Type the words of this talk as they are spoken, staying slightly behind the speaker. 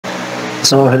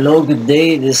So hello, good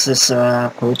day. This is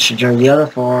Coach Jariel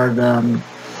for the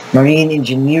Marine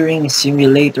Engineering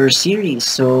Simulator series.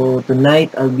 So tonight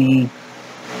I'll be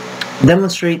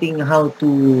demonstrating how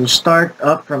to start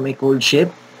up from a cold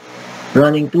ship,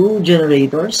 running two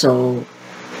generators. So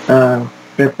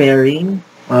preparing,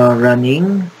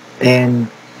 running, and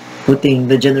putting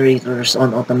the generators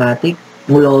on automatic.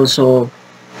 We'll also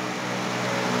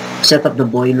set up the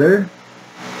boiler,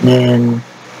 then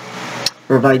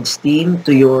provide steam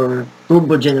to your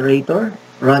turbo generator,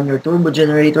 run your turbo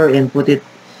generator and put it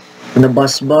on the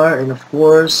bus bar, and of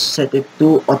course set it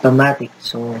to automatic.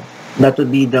 So that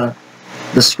would be the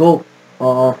scope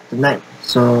of tonight.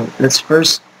 So let's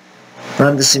first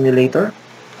run the simulator,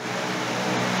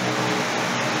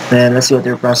 and let's go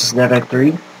to your process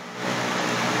directory.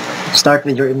 Start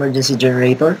with your emergency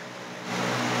generator.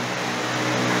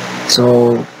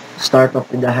 So start off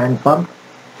with the hand pump.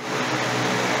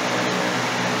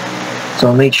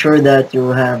 So make sure that you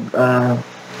have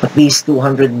at least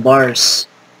 200 bars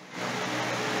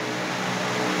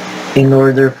in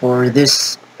order for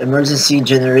this emergency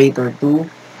generator to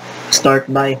start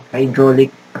by hydraulic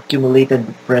accumulated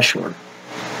pressure.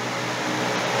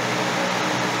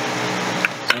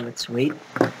 So let's wait.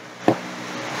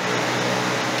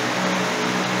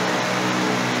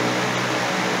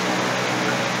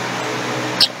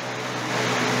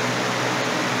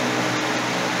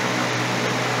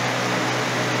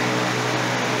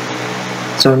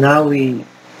 So now we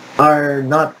are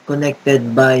not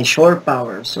connected by shore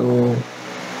power, so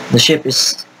the ship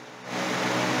is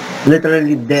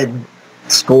literally dead.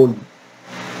 It's cold.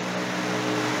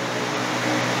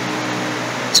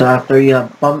 So after you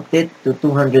have pumped it to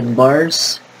 200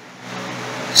 bars,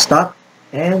 stop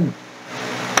and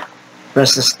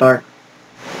press the start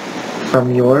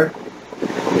from your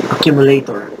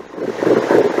accumulator.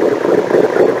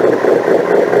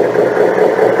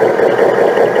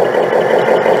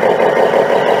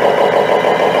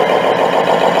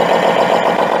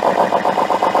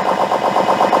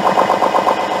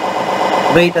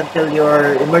 Wait until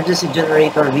your emergency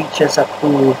generator reaches up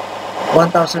to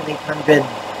 1,800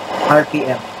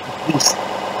 RPM at least.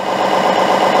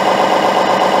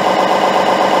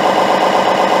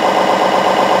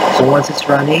 So once it's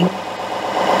running,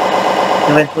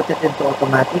 you can put it into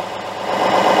automatic.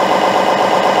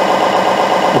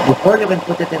 But before you can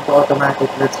put it into automatic,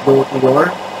 let's go to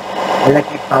your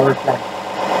electric power plant.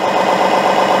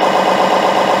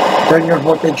 Turn your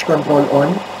voltage control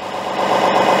on.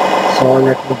 So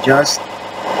let me just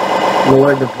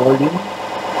lower the volume.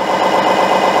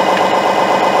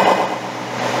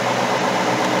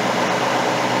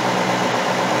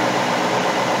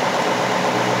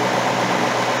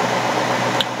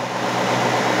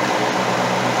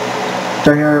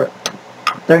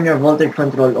 Turn your voltage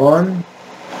control on.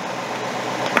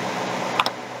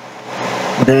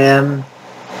 Then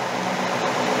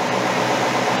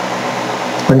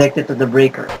connect it to the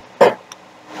breaker.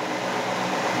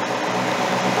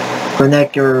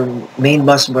 Connect your main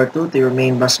bus bar 2 to your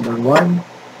main bus bar 1.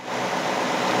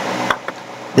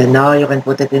 Then now you can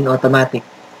put it in automatic.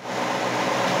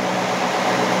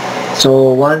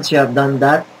 So once you have done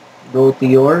that, go to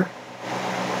your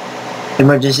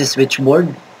emergency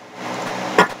switchboard.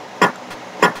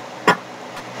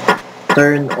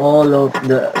 Turn all of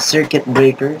the circuit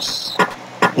breakers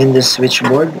in the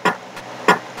switchboard.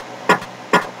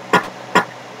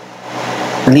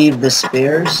 Leave the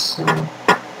spares.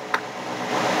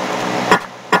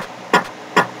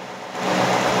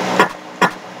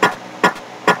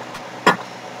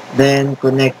 Then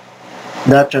connect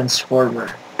the transformer.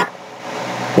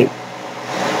 Okay.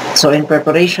 So in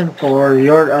preparation for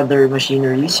your other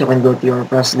machineries, you can go to your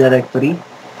process directory,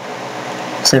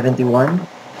 71,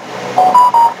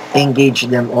 engage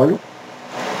them all.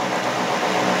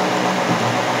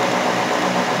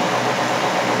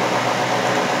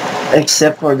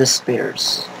 Except for the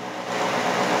spares.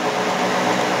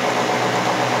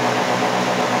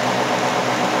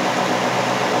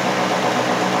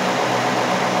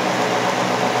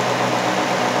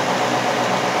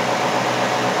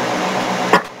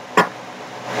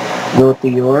 Go to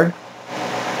your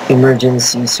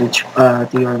emergency switch, to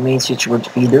your main switchboard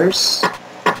feeders.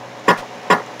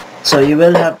 So you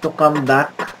will have to come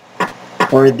back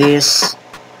for this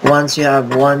once you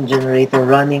have one generator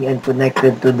running and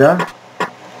connected to the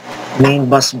main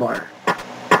bus bar,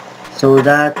 so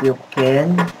that you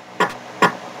can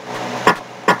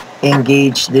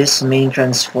engage this main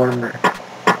transformer.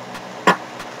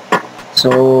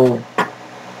 So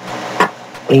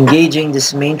engaging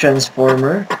this main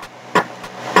transformer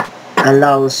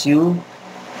allows you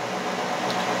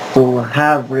to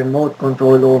have remote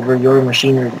control over your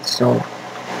machinery. So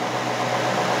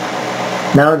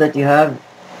now that you have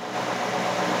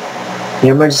the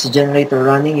emergency generator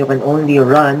running, you can only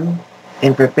run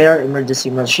and prepare emergency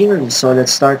machinery. So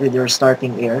let's start with your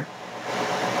starting air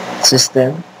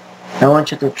system. I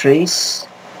want you to trace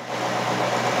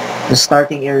the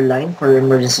starting air line for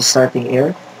emergency starting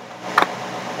air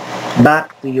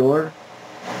back to your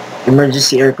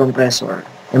emergency air compressor,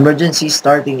 emergency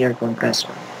starting air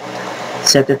compressor.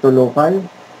 Set it to local,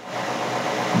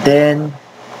 then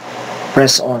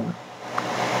press on.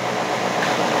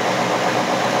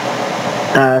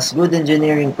 As good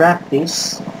engineering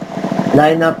practice,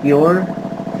 line up your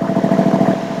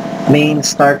main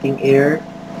starting air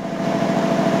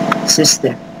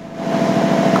system.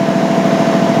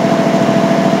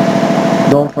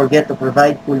 Don't forget to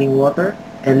provide cooling water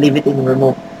and leave it in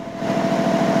remote.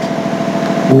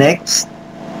 Next,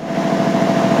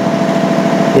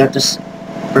 you have to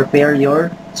prepare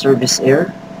your service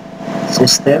air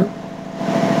system.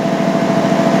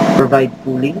 Provide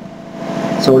cooling.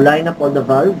 So line up all the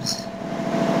valves.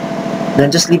 Then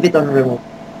just leave it on remote.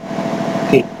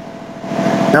 Okay.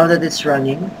 Now that it's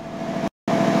running,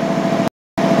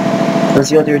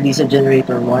 let's go to your diesel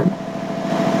generator 1.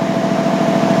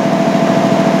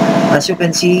 As you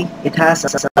can see, it has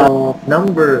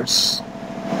numbers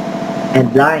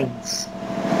and lines.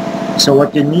 So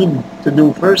what you need to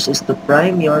do first is to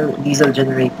prime your diesel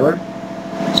generator.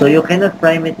 So you cannot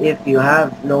prime it if you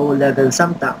have low level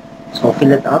sump tank. So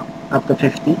fill it up to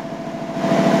 50.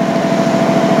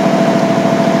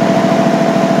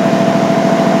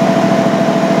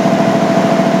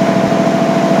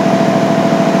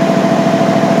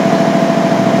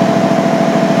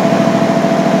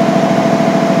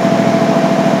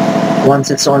 Once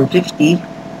it's on 50,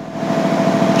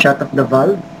 shut up the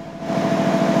valve.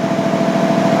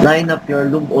 Line up your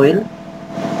lube oil.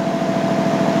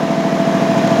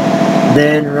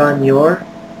 Then run your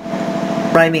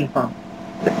priming pump.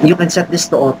 You can set this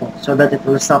to auto so that it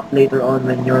will stop later on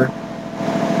when your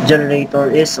generator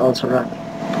is also running.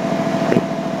 Okay.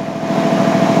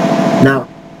 Now,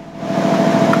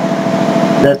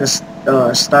 let us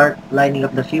start lining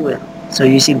up the fuel. So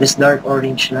you see this dark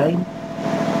orange line.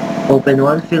 Open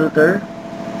one filter,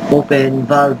 open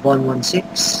valve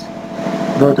 116,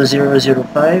 go to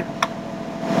 005,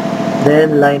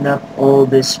 then line up all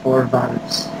these 4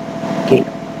 valves. Okay.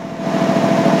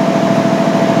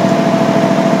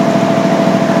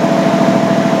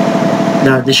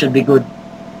 Now this should be good.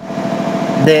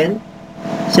 Then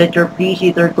set your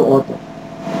preheater to auto.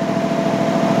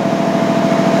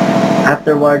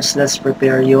 Afterwards, let's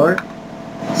prepare your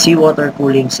seawater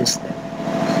cooling system.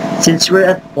 Since we're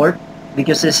at port,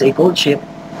 because it's a cold ship,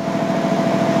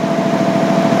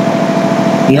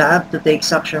 you have to take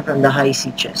suction from the high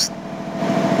sea chest.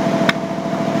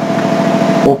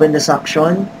 Open the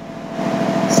suction,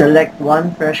 select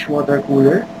one freshwater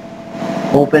cooler,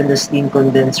 open the steam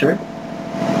condenser,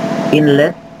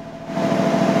 inlet,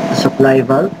 the supply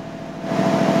valve,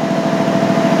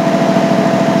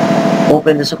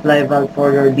 open the supply valve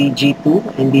for your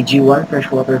DG2 and DG1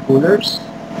 freshwater coolers,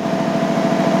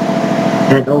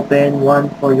 and open one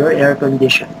for your air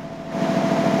condition.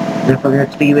 Then for your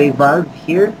 3-way valve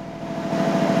here,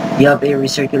 you have a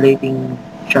recirculating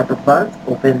shutoff valve.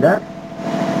 Open that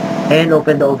and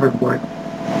open the overboard.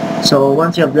 So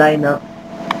once you have lined up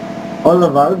all the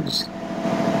valves,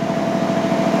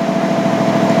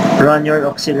 run your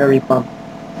auxiliary pump,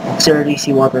 auxiliary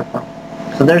seawater pump.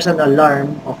 So there's an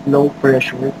alarm of low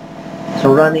pressure.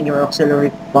 So running your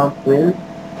auxiliary pump will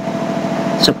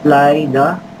supply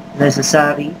the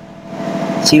necessary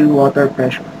seawater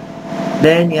pressure.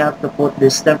 Then you have to put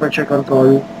this temperature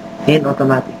control in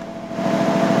automatic.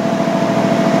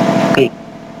 Okay.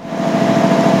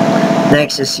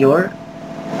 Next is your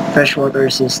freshwater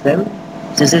system.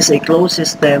 Since this is a closed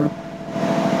system,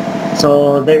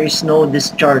 so there is no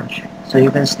discharge. So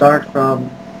you can start from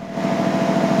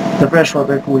the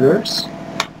freshwater coolers,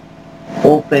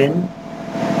 open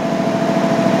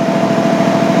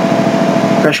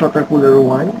freshwater cooler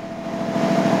 1,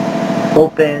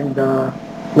 open the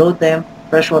low temp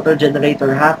freshwater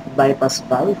generator half bypass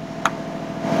valve.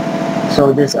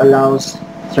 So this allows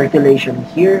circulation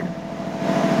here,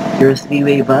 your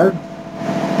 3-way valve,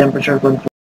 temperature control.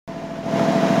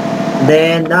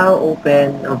 Then now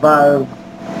open a valve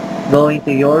going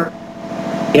to your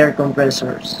air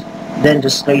compressors. Then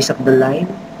just trace up the line.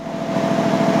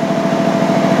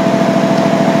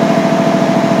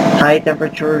 High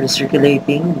temperature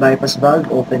recirculating bypass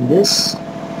valve, open this.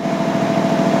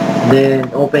 Then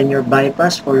open your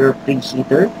bypass for your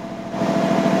preheater.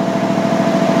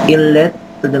 Inlet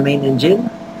to the main engine,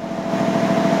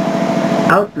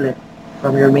 outlet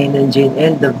from your main engine,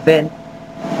 and the vent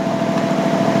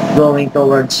going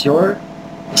towards your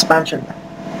expansion tank.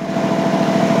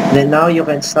 Then now you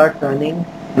can start running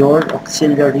your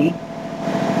auxiliary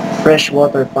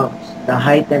freshwater pumps, the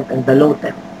high temp and the low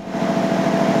temp.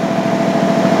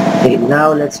 Okay,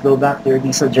 now let's go back to your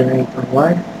diesel generator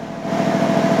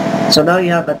 1. So now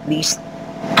you have at least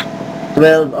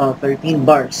 12 or 13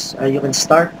 bars. You can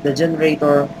start the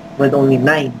generator with only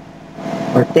 9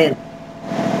 or 10.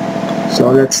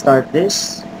 So let's start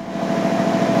this.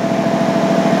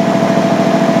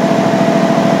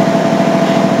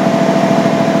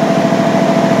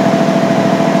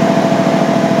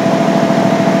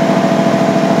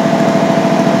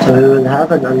 So we will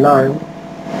have an alarm.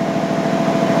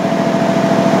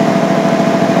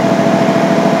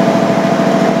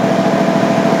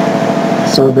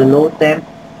 So the low temp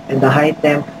and the high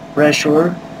temp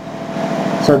pressure.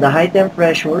 So the high temp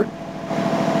pressure,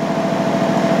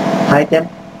 high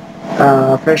temp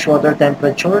freshwater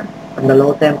temperature, and the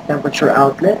low temp temperature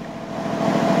outlet,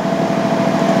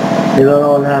 they will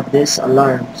all have these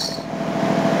alarms.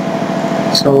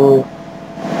 So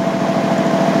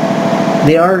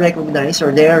they are recognized,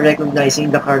 or they are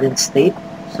recognizing the current state.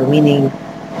 So meaning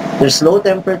there's low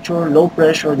temperature, low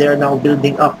pressure, they are now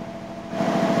building up.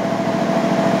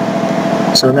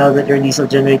 So now that your diesel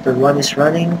generator 1 is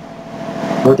running,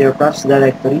 go to your props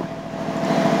directory,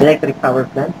 electric power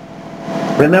plant.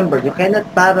 Remember, you cannot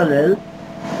parallel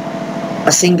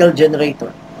a single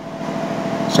generator.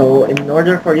 So in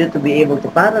order for you to be able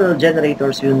to parallel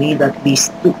generators, you need at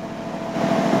least 2.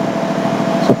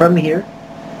 So from here,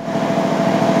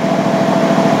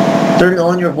 turn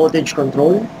on your voltage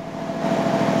control.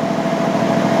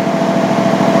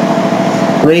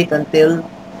 Wait until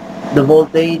the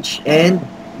voltage and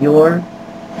your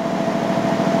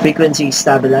frequency is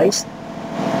stabilized.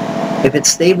 If it's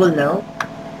stable now,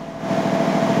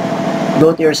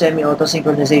 go to your semi-auto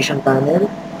synchronization panel,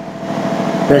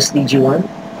 press DG1.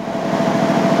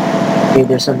 Okay,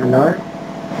 there's an alarm.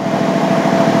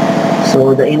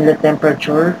 So the inlet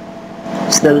temperature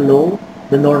is still low,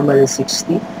 the normal is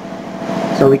 60.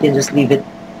 So we can just leave it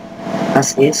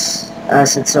as is,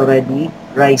 as it's already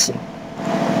rising.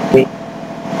 Okay.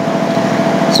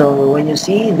 So when you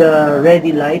see the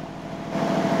ready light,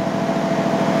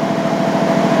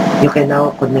 you can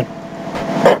now connect.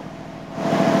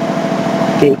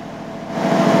 Okay.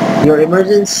 Your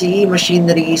emergency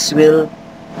machineries will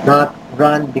not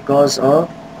run because of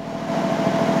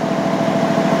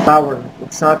power.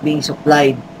 It's not being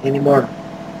supplied anymore.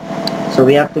 So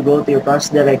we have to go to your process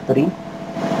directory,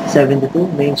 72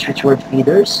 main switchboard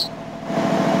feeders.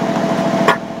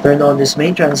 Turn on this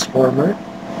main transformer.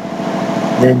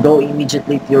 Then go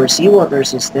immediately to your seawater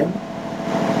system.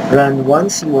 Run 1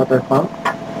 seawater pump.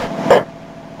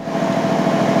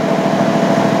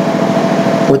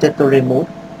 Put it to remote,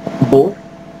 both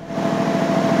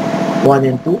 1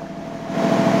 and 2.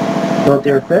 Go to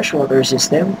your freshwater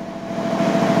system.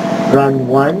 Run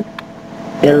 1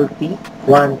 LT,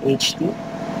 1 HT.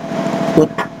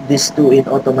 Put these 2 in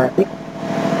automatic.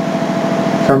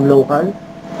 From local,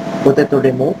 put it to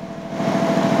remote.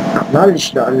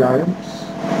 Acknowledge the alarms.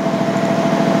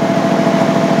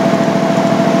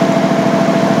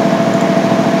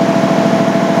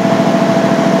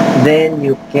 Then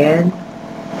you can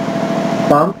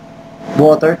pump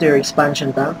water to your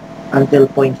expansion tank until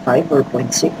 0.5 or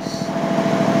 0.6.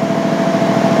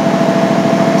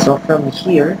 So from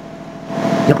here,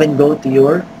 you can go to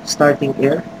your starting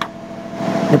air.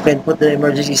 You can put the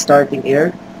emergency starting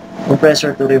air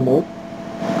compressor to remote.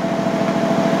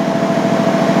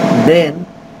 Then,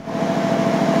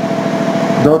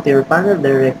 go to your panel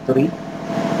directory,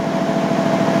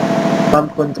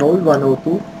 pump control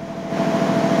 102.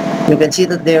 You can see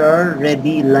that there are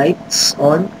ready lights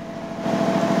on.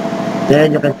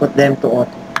 Then you can put them to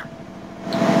auto.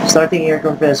 Starting air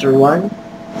compressor 1,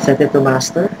 set it to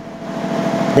master.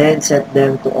 Then set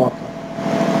them to auto.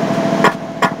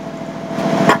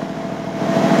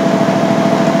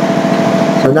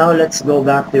 So now let's go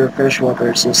back to your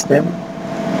freshwater system.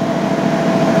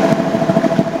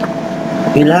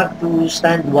 You'll have to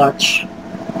stand watch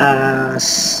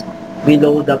as we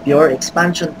load up your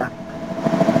expansion tank.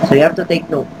 So you have to take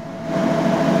note.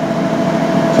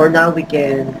 For now, we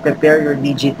can prepare your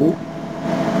DG2.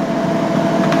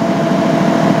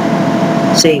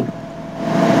 Same.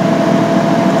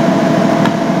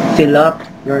 Fill up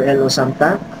your LO-SUM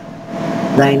tank.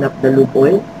 Line up the lube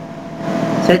oil.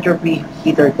 Set your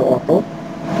preheater to auto.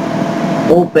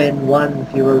 Open one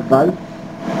fuel valve.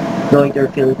 Loiter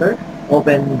filter.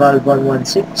 Open valve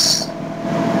 116.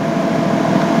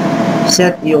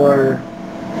 set your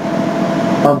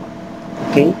pump,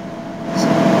 okay,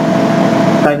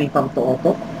 timing pump to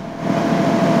auto,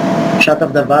 shut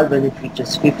off the valve when it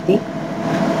reaches 50.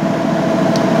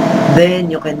 Then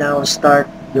you can now start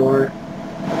your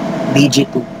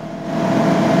DG2.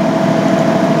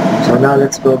 So now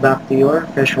let's go back to your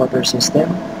freshwater system.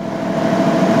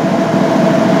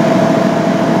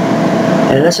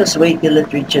 And let's just wait till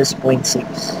it reaches 0.6.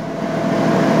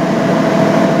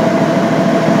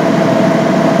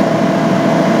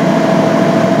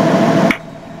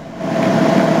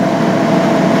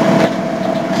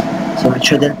 So it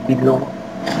shouldn't be long.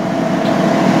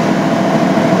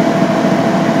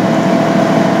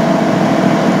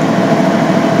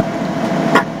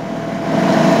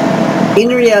 In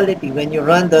reality, when you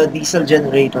run the diesel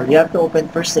generator, you have to open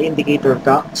first the indicator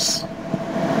cocks,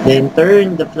 then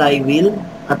turn the flywheel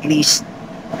at least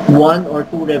 1 or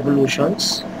 2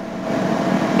 revolutions,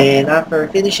 and after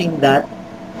finishing that,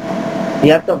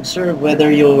 you have to observe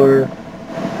whether your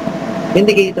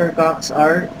indicator cocks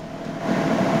are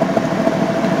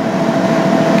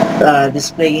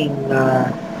displaying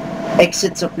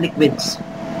exits of liquids.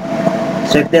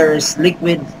 So if there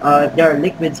are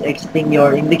liquids exiting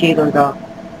your indicator cock,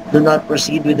 do not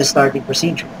proceed with the starting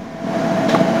procedure.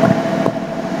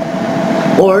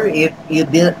 Or if you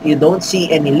don't see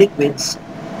any liquids,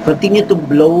 continue to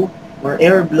blow or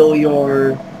air blow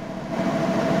your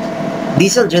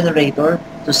diesel generator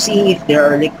to see if there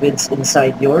are liquids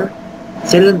inside your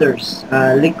cylinders.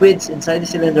 Liquids inside the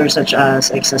cylinder such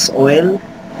as excess oil,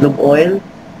 lube oil,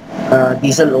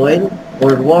 diesel oil,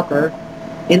 or water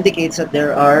indicates that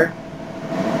there are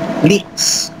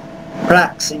leaks,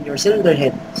 cracks in your cylinder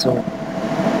head. So,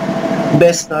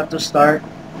 best not to start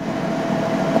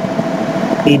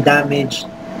a damaged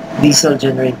diesel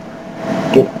generator.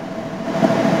 Okay.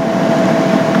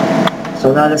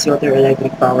 So now let's go to your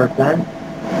electric power plant.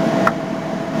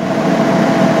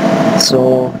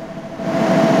 So,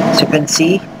 as you can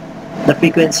see, the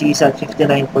frequency is at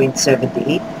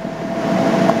 59.78.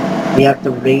 We have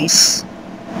to raise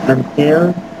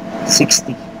until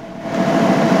 60.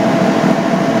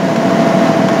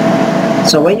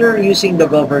 So when you're using the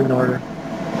governor,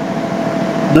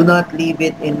 do not leave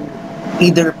it in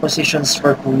either positions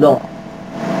for too long.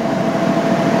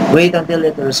 Wait until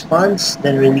it responds,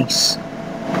 then release.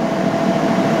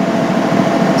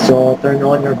 So turn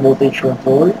on your voltage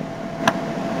control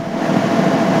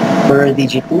for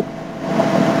DG2.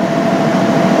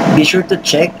 Be sure to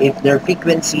check if their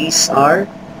frequencies are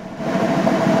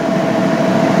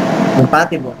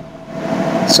compatible.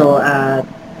 So at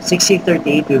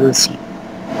 6038 we will see.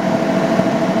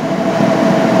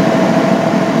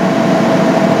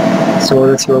 So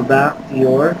let's go back to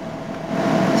your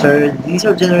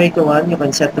diesel generator 1, you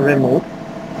can set to remote.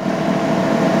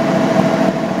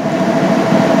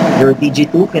 Your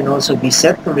DG2 can also be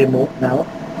set to remote now.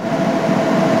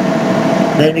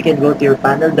 Then we can go to your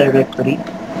panel directory.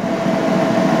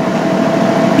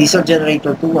 Diesel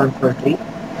generator 2, 143.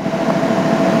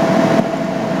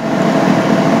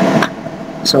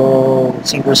 So,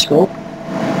 synchroscope,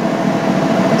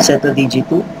 set to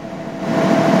DG2.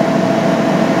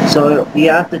 So, you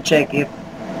have to check if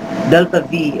delta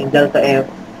V and delta F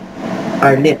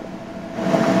are lit.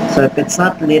 So, if it's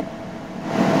not lit,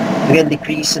 you can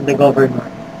decrease in the governor.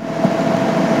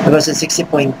 Because it's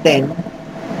 60.10.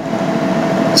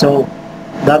 So,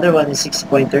 the other one is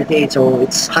 60.38. So,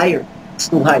 it's higher. It's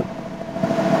too high.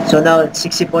 So, now it's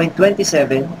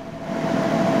 60.27.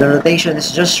 The rotation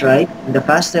is just right in the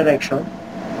fast direction,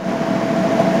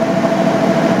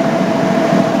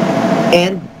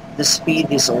 and the speed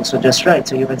is also just right.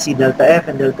 So you can see delta F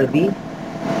and delta V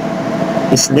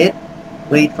is lit.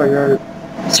 Wait for your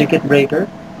circuit breaker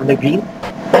on the green,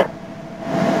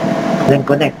 then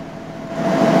connect.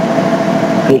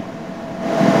 Okay.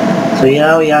 So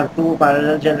now we have two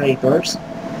parallel generators.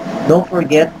 Don't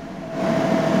forget,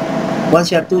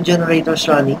 once you have two generators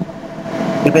running,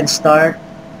 you can start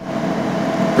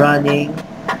running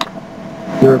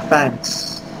your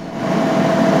fans.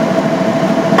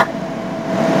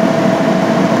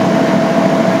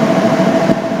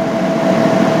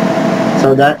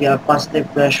 So that you have positive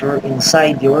pressure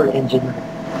inside your engine room.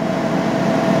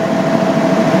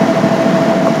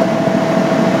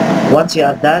 Once you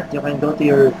have that, you can go to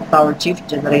your power shift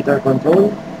generator control.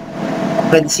 You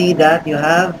can see that you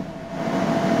have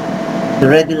the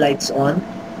ready lights on.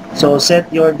 So set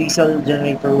your diesel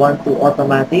generator 1 to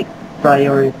automatic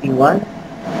priority 1,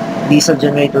 diesel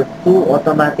generator 2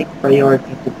 automatic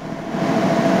priority 2.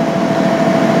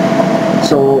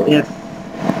 So if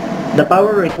the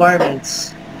power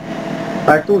requirements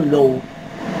are too low,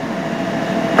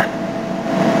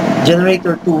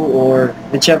 Generator 2 or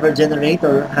whichever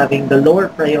generator having the lower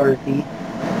priority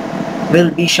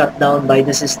will be shut down by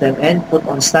the system and put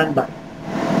on standby.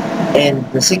 And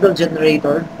the single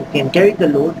generator who can carry the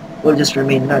load will just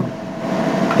remain running.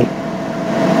 Okay.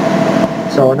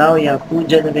 So now you have two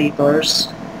generators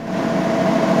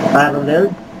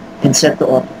parallel and set to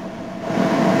auto.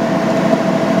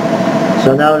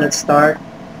 So now let's start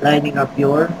lining up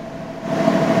your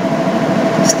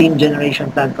steam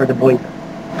generation plan for the boiler.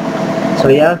 So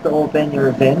you have to open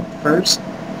your vent first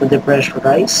to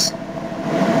depressurize.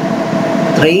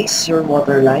 Trace your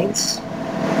water lines.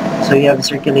 So you have the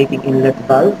circulating inlet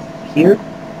valve here.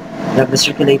 You have the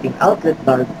circulating outlet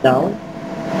valve down.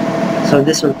 So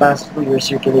this will pass through your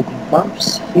circulating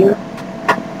pumps here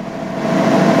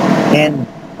and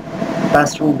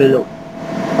pass through below.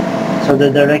 So the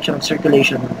direction of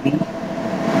circulation will be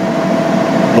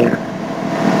there.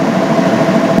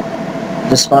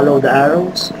 Just follow the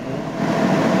arrows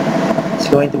and it's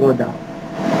going to go down.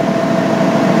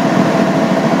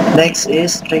 Next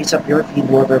is trace up your feed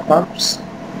water pumps.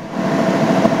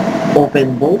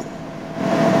 Open both.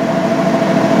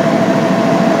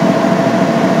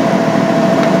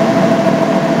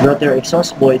 Go to your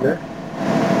exhaust boiler.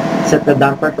 Set the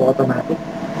damper to automatic.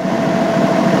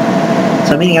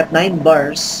 So meaning at 9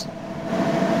 bars,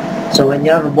 so when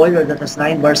you have a boiler that has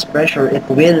 9 bars pressure, it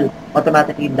will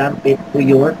automatically dump it to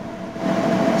your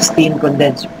steam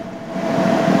condenser.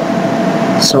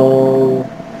 So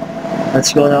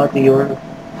let's go now to your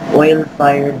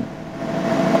oil-fired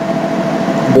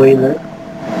boiler.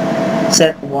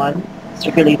 Set 1,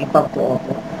 circulating pump to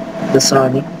auto. That's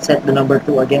running. Set the number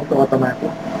 2 again to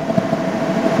automatic.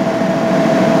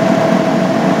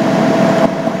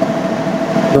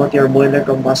 Go to your boiler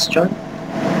combustion.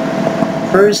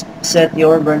 First, set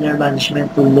your burner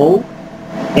management to low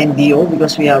and DO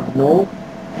because we have no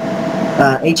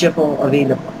HFO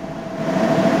available.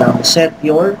 Now, set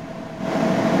your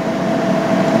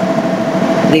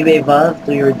three-way valve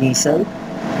to your diesel.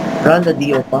 Run the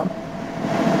DO pump.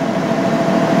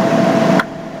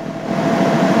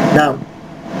 Now,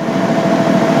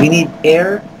 we need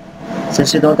air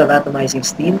since you don't have atomizing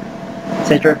steam.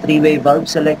 Set your three-way valve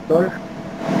selector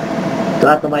to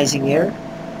atomizing air.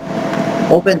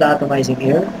 Open the atomizing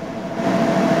air.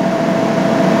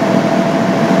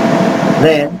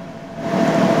 Then,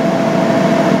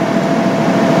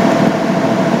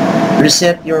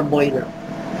 reset your boiler.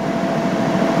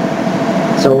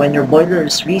 So when your boiler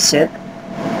is reset,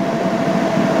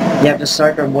 you have to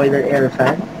start your boiler air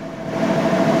fan.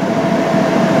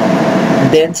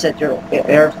 Then set your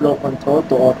airflow control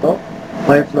to auto,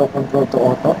 airflow control to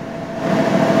auto.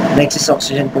 Next is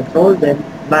oxygen control, then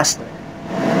master.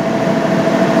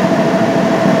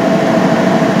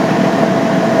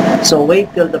 So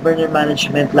wait till the burner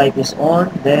management light is on,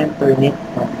 then turn it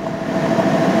on.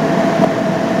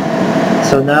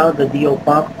 So now the DO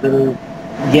pump will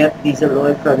get diesel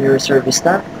oil from your service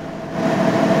tank.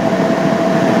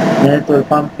 Then it will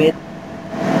pump it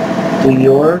to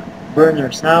your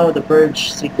burners. Now the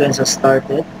purge sequence has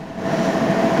started.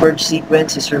 Purge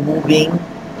sequence is removing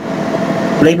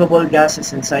flammable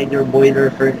gases inside your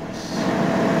boiler furnace.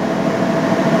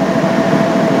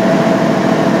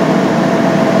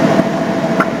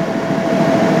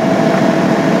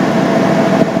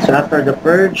 So after the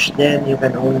purge, then you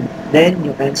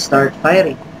can start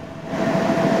firing.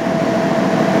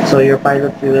 So your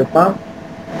pilot fuel pump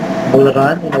will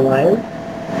run in a while,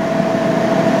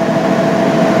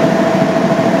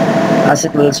 as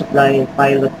it will supply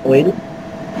pilot oil,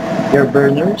 your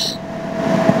burners.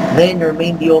 Then your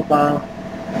main DO pump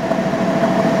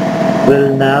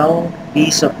will now be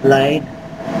supplied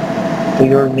to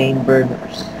your main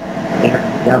burners. There,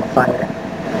 you have fire.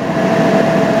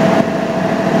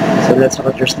 So let's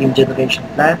look at your steam generation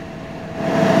plan.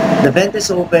 The vent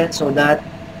is open so that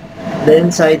the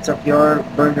insides of your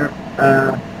burner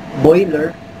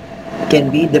boiler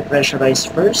can be depressurized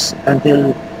first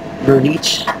until you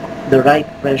reach the right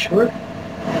pressure.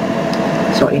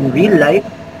 So in real life,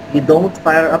 you don't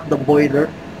fire up the boiler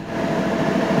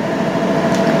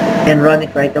and run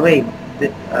it right away.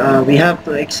 We have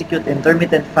to execute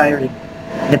intermittent firing.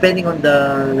 Depending on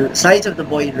the size of the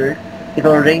boiler, it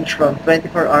will range from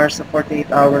 24 hours to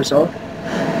 48 hours of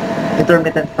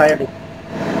intermittent firing.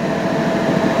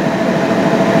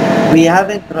 We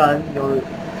haven't run your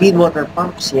feed water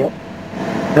pumps yet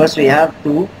because we have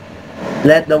to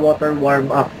let the water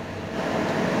warm up.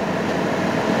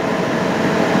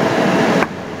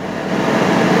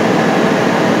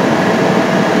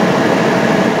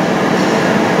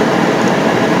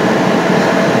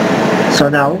 So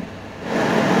now,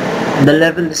 the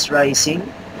level is rising.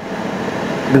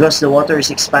 because the water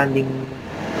is expanding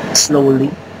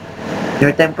slowly.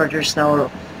 Your temperature is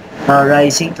now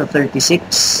rising to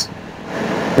 36.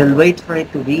 We'll wait for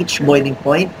it to reach boiling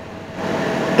point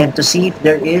and to see if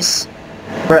there is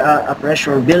a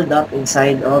pressure buildup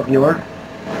inside of your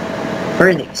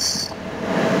furnace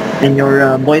and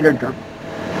your boiler drum.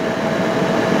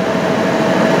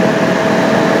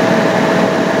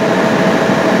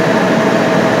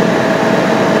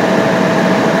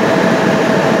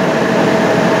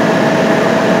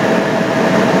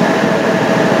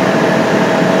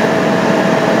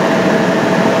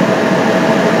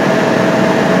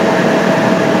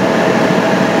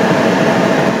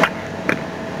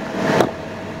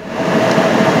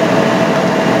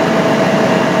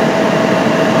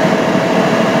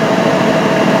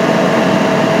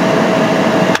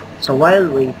 So while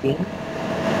waiting,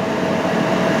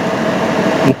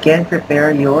 you can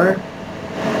prepare your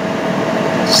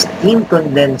steam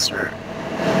condenser.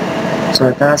 So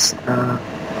it has a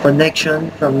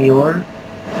connection from your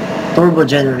turbo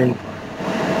generator.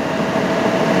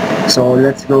 So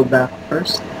let's go back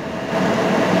first.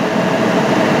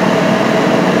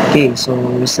 Okay, so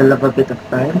we still have a bit of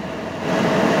time.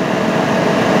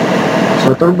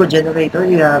 So turbo generator,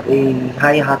 you have a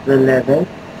high hot well level.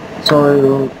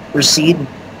 So proceed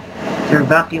your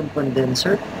vacuum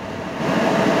condenser.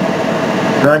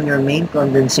 Run your main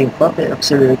condensing pump and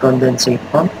auxiliary condensate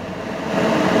pump.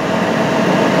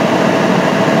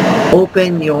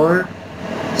 Open your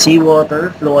seawater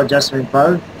flow adjustment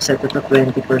valve, set it to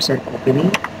 20%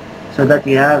 opening so that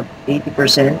you have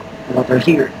 80% water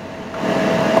here.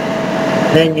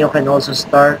 Then you can also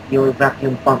start your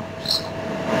vacuum pumps.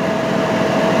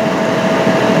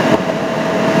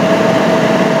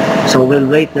 So we'll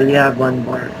wait till you have 1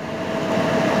 bar.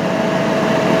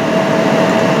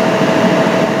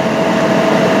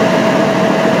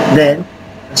 Then,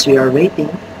 as we are waiting,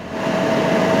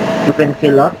 you can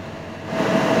fill up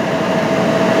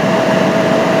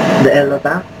the LO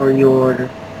tank for your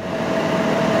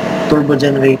turbo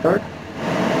generator.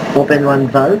 Open one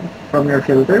valve from your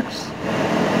filters.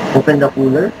 Open the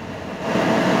cooler.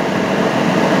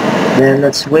 Then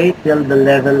let's wait till the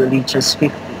level reaches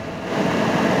 50.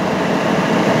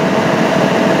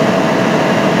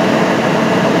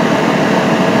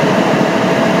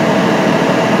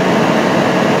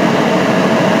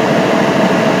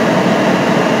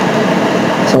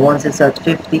 So once it's at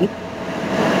 50,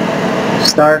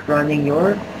 start running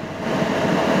your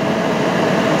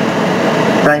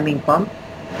priming pump.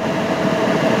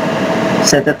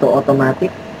 Set it to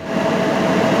automatic.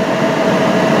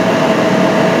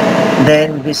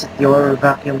 Then visit your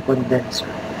vacuum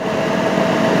condenser.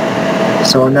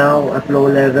 So now at low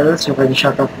levels, you can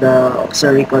shut off the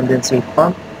auxiliary condensate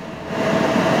pump.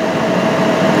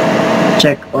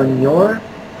 Check on your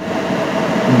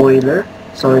boiler.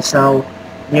 So it's now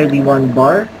nearly 1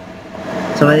 bar.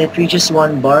 So when it reaches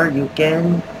 1 bar, you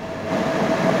can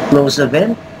close the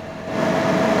vent.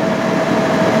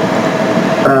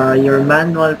 Your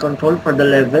manual control for the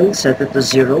level, set it to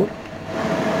 0.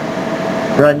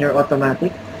 Run your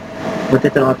automatic, put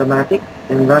it in automatic,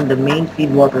 and run the main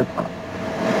feed water pump.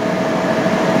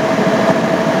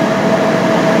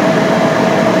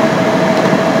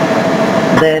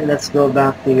 Then let's go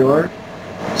back to your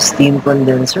steam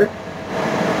condenser.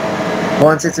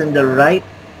 Once it's in the right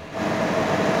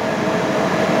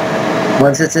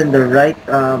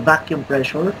vacuum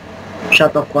pressure,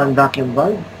 shut off one vacuum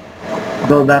valve.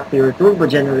 Go back to your turbo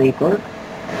generator.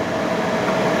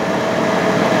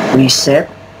 Reset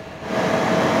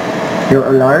your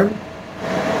alarm.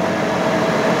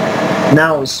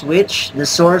 Now switch the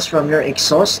source from your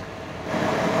exhaust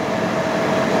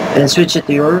and switch it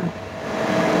to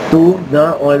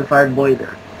the oil-fired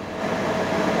boiler.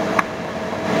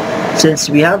 Since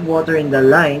we have water in the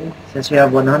line, since we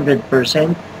have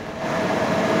 100%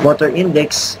 water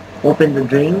index, open the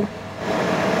drain.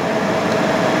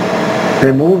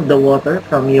 Remove the water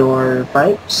from your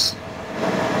pipes.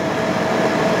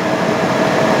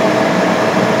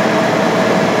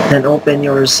 Then open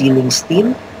your sealing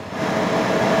steam.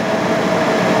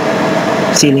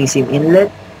 Sealing steam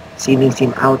inlet, sealing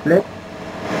steam outlet,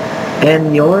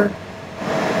 and your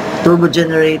turbo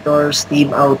generator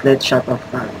steam outlet shut-off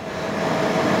valve.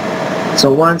 So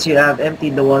once you have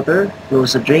emptied the water,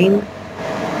 close the drain.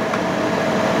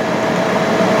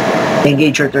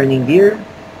 Engage your turning gear.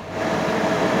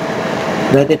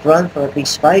 Let it run for at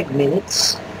least 5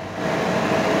 minutes.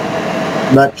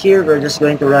 But here, we're just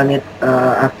going to run it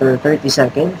after 30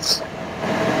 seconds.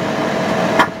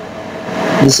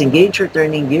 Disengage your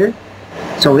turning gear.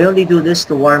 So we only do this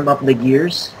to warm up the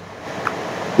gears.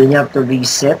 Then you have to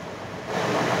reset.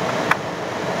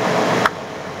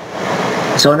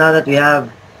 So now that we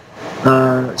have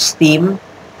steam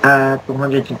at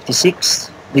 256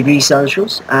 degrees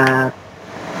Celsius at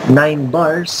 9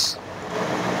 bars,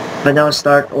 but now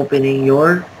start opening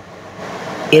your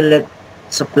inlet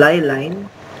supply line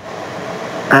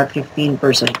at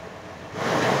 15%.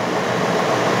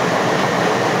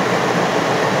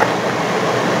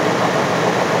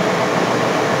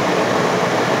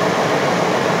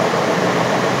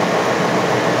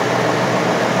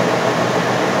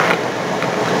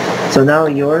 So now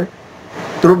your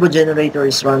turbo generator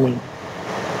is running.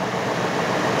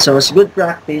 So as good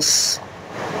practice,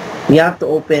 you have to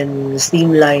open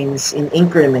steam lines in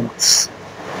increments.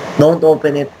 Don't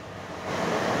open it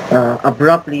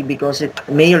abruptly because it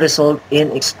may result in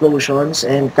explosions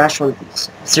and casualties,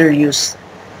 serious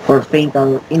or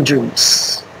fatal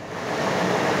injuries.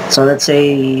 So let's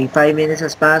say 5 minutes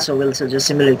has passed, so we'll just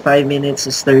simulate 5 minutes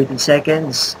is 30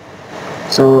 seconds.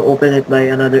 So open it by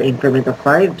another increment of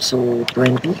 5, so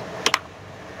 20.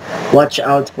 Watch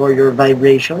out for your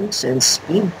vibrations and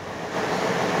speed.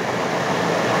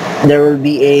 There will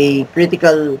be a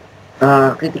critical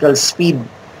speed.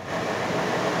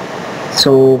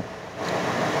 So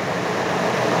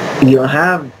you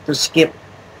have to skip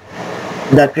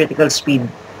that critical speed.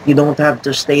 You don't have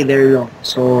to stay there long.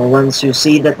 So once you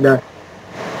see that the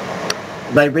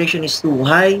vibration is too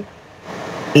high,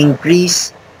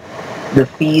 increase the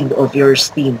feed of your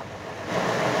steam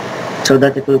so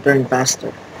that it will turn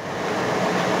faster.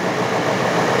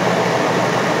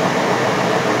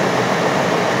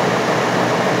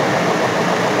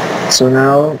 So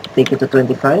now take it to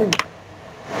 25.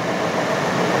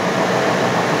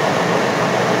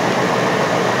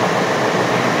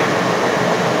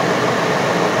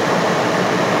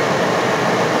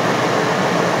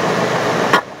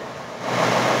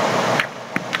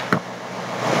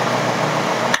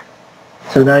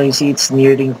 So now you see it's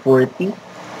nearing 40.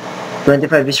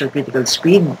 25 is your critical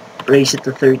speed. Raise it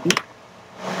to 30.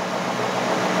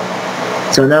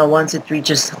 So now once it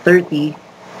reaches 30,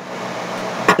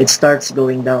 it starts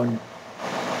going down.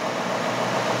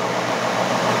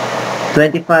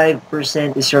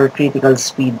 25% is your critical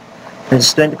speed.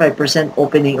 That's 25%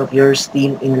 opening of your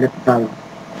steam inlet valve.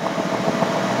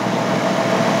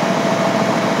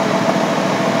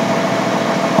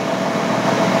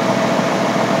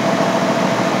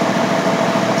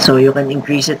 So you can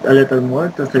increase it a little more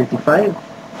to 35.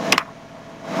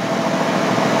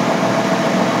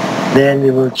 Then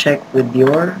we will check with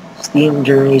your steam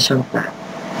generation plan.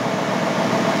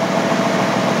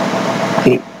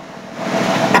 Okay.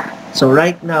 So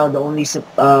right now, the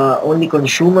only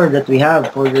consumer that we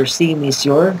have for your steam is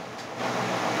your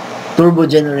turbo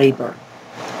generator.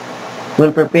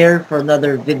 We'll prepare for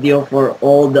another video for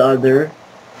all the other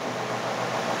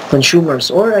consumers,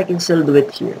 or I can still do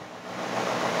it here.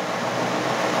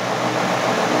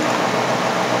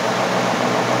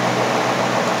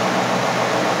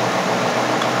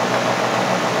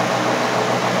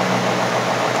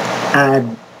 Add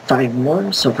 5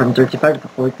 more, so from 35 to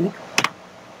 40.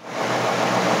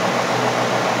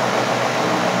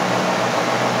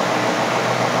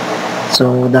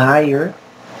 So the higher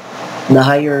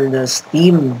the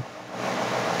steam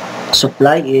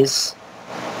supply is,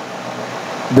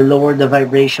 the lower the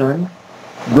vibration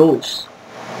goes.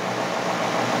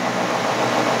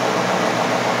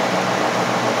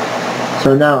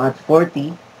 So now at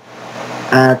 40,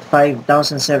 at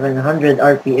 5,700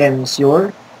 RPMs,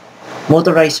 your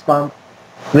motorized pump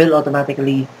will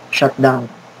automatically shut down,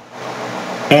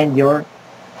 and your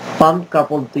pump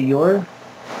coupled to your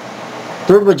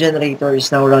turbo generator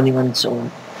is now running on its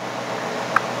own.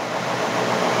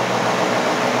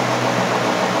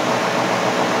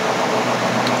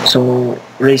 So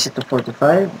raise it to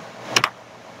 45.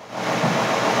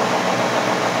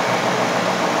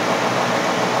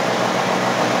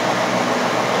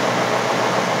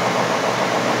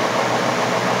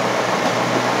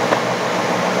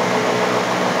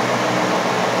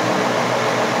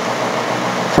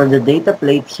 For the data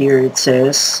plate here, it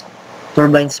says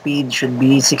turbine speed should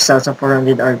be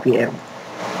 6,400 RPM.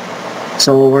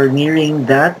 So we're nearing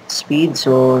that speed,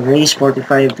 so raise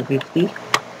 45 to 50.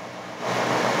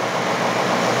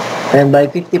 And by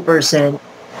 50%,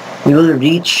 you will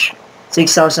reach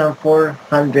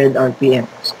 6,400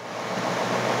 RPMs.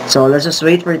 So let's just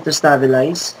wait for it to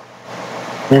stabilize.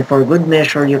 And for good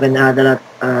measure, you can add a lot,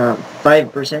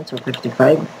 5%, so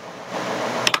 55.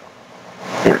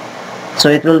 So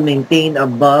it will maintain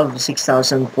above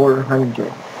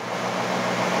 6,400.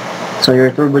 So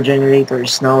your turbo generator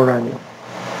is now running.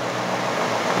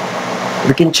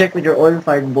 You can check with your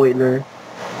oil-fired boiler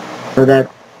so that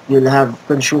you'll have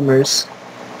consumers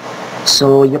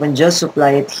So you can just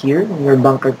supply it here in your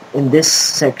bunker in this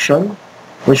section,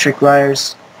 which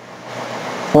requires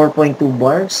 4.2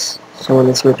 bars. So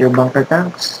let's go to your bunker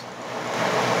tanks.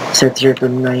 Set here to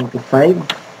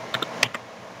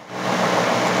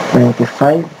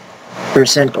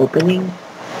 95% opening.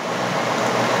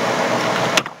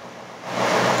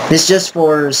 This is just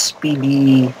for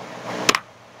speedy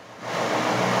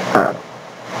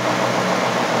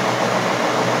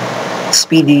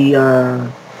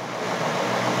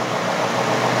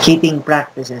heating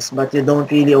practices, but you don't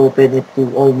really open it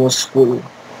to almost full.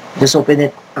 Just open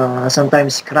it,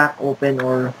 sometimes crack open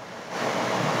or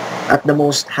at the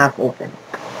most half open.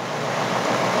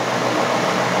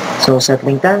 So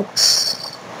settling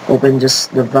tanks, open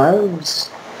just the valves.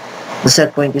 The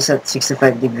set point is at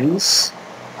 65 degrees.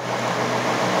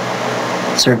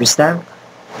 Service tank.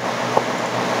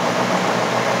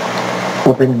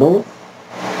 Open both.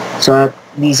 So at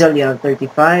diesel you have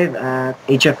 35, at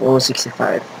HFO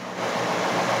 65.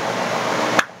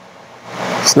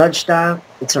 Sludge tank,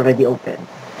 it's already open.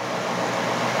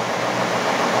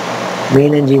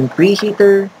 Main engine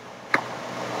preheater.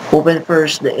 Open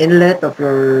first the inlet of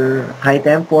your high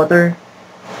temp water.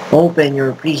 Open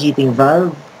your preheating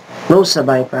valve. Close the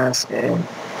bypass and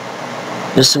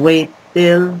just wait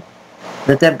till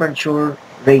the temperature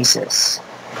raises.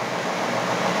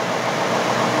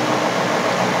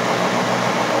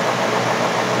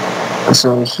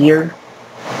 So here,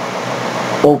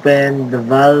 open the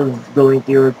valve going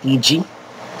to your TG,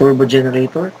 turbo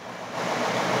generator.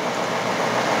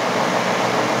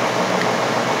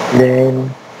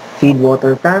 Then feed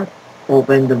water tank,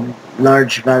 open the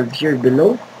large valve here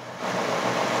below.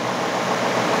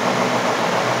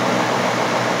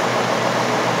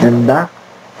 Then back.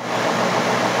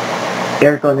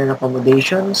 Aircon and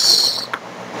accommodations.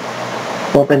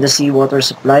 Open the seawater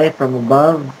supply from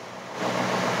above.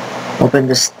 Open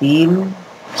the steam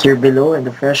here below and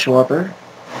the fresh water.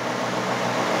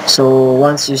 So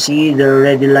once you see the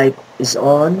ready light is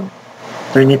on,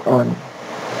 turn it on.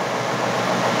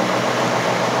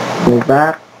 Go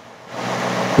back.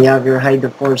 You have your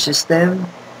hydrofor system.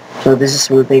 So this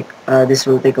will take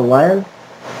a while.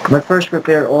 But first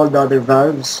prepare all the other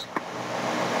valves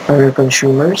for your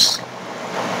consumers.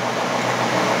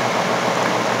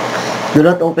 Do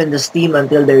not open the steam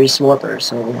until there is water.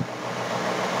 So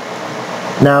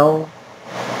now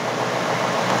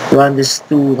run these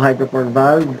two hydrofor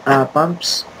valve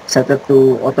pumps, set it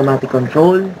to automatic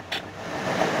control.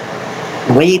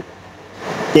 Wait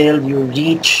till you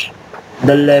reach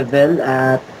the level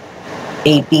at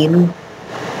 18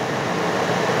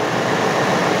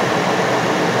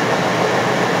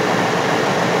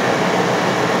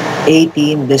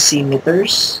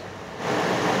 decimeters.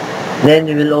 Then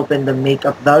you will open the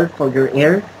makeup valve for your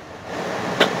air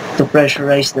to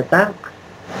pressurize the tank,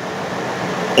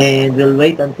 and we'll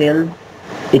wait until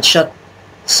it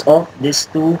shuts off these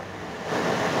two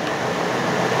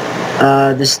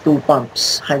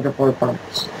pumps, hydrofor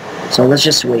pumps. So let's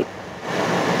just wait.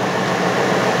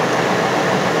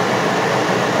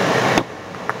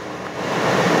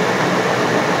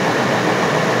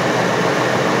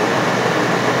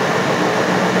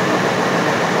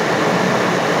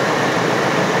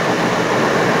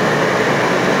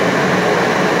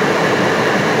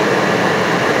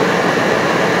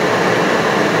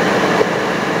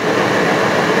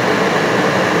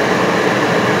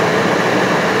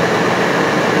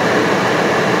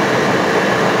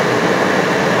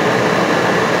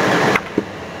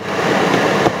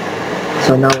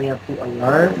 So now we have two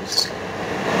alarms.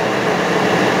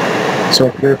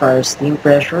 So purifier steam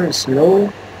pressure is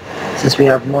low since we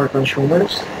have more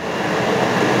consumers.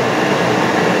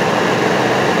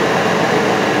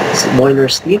 Boiler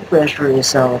steam pressure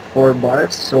is 4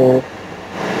 bars. So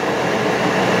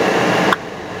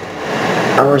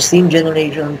our steam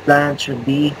generation plant should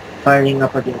be firing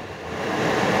up again.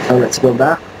 So let's go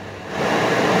back.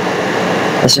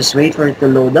 Let's just wait for it to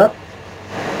load up.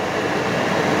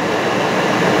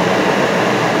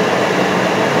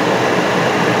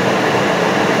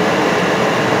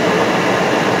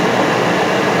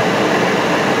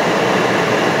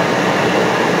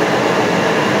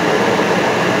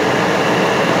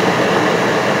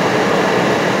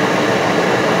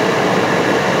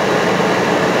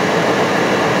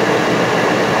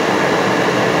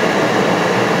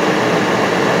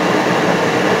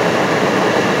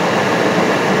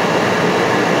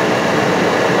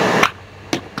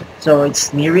 So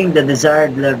it's nearing the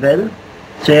desired level.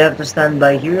 So you have to stand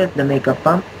by here at the makeup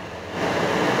pump.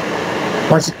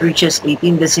 Once it reaches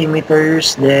 18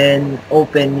 decimeters, then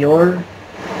open your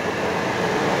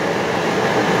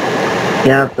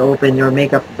You have to open your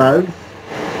makeup valve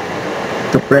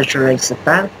to pressurize the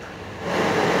tank.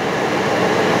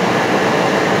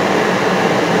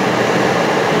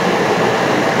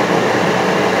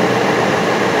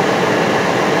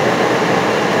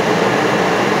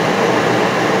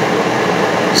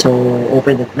 So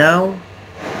open it now.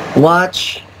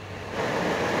 Watch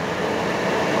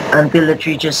until it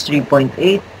reaches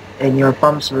 3.8 and your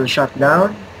pumps will shut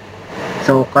down.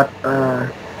 So cut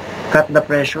the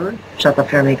pressure, shut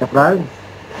off your makeup valve.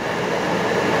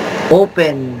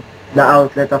 Open the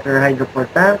outlet of your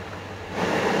hydrofor tank.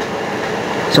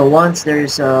 So once there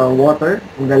is water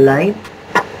in the line,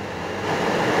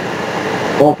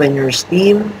 open your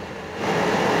steam,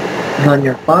 run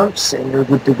your pumps, and you're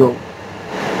good to go.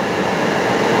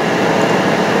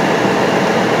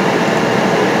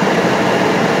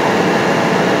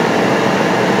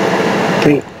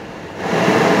 Okay.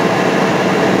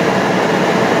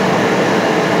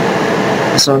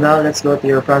 So now let's go to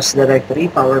your process directory,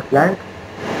 power plant.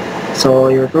 So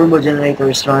your turbo generator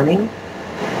is running.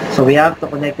 So we have to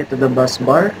connect it to the bus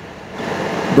bar.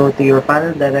 Go to your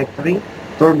panel directory,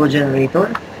 turbo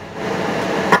generator.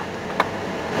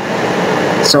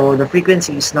 So the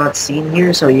frequency is not seen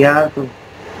here, so you have to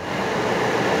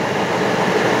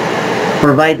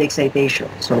provide excitation.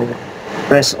 So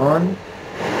press on,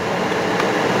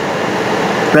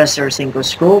 press your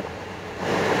synchroscope,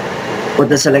 put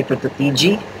the selector to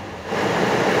TG,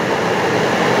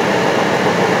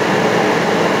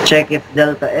 check if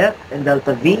delta F and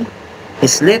delta V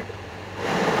is lit.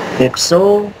 If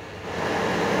so,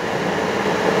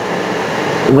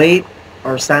 wait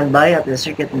or stand by at the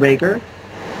circuit breaker.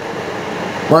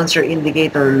 Once your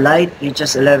indicator light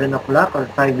reaches 11 o'clock or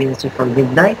 5 minutes before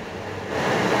midnight,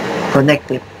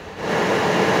 connect it.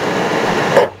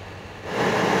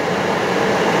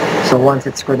 So once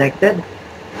it's connected,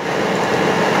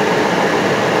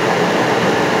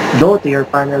 go to your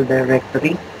panel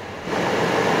directory,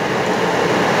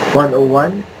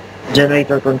 101,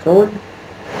 generator control.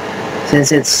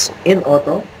 Since it's in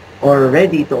auto or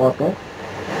ready to auto,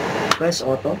 press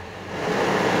auto.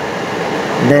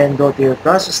 Then go to your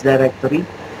process directory,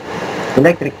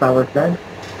 electric power plant.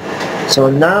 So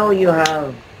now you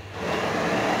have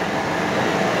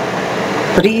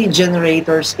 3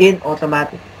 generators in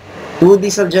automatic. 2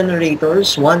 diesel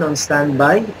generators, 1 on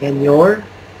standby, and your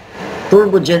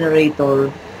turbo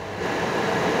generator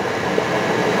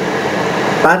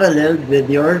paralleled with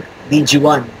your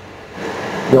DG1.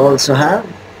 You also have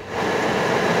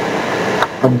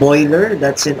a boiler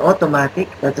that's in automatic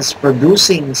that is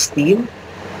producing steam,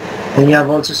 and you have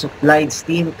also supplied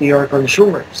steam to your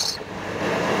consumers.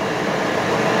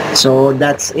 So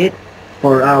that's it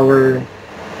for our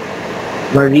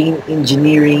marine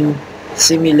engineering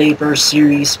simulator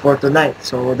series for tonight.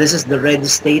 So this is the ready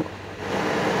state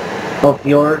of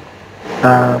your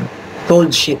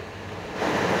cold ship.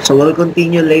 So we'll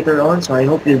continue later on. So I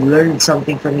hope you learned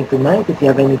something from me tonight. If you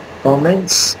have any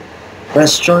comments,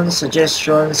 questions,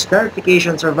 suggestions,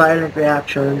 clarifications, or violent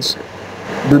reactions,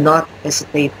 do not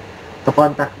hesitate to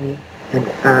contact me and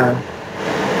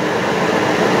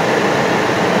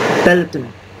tell it to me.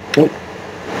 Okay?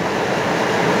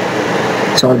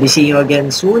 So I'll be seeing you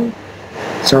again soon.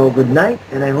 So good night,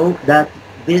 and I hope that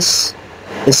this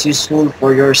is useful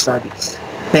for your studies.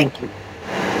 Thank you.